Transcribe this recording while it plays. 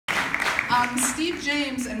Steve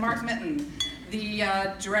James and Mark Mitten, the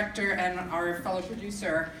director and our fellow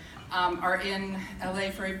producer, are in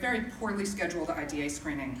LA for a very poorly scheduled IDA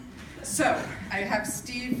screening. So I have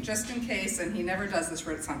Steve just in case, and he never does this,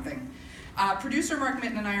 wrote something. Producer Mark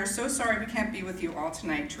Mitten and I are so sorry we can't be with you all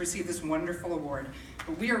tonight to receive this wonderful award,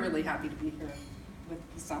 but we are really happy to be here with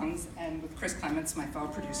the Sons and with Chris Clements, my fellow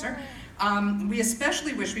producer. We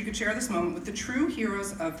especially wish we could share this moment with the true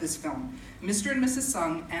heroes of this film, Mr. and Mrs.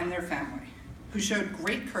 Sung and their family, who showed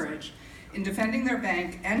great courage in defending their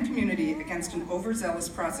bank and community against an overzealous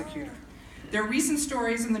prosecutor. There are recent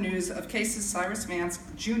stories in the news of cases Cyrus Vance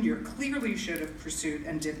Jr. clearly should have pursued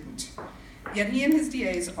and didn't. Yet he and his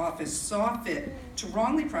DA's office saw fit to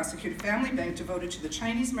wrongly prosecute a family bank devoted to the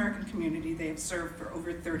Chinese-American community they have served for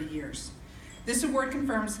over 30 years. This award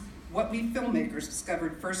confirms what we filmmakers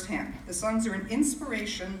discovered firsthand. The Sungs are an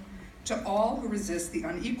inspiration to all who resist the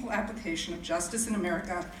unequal application of justice in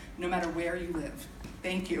America, no matter where you live.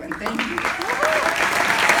 Thank you, and thank you.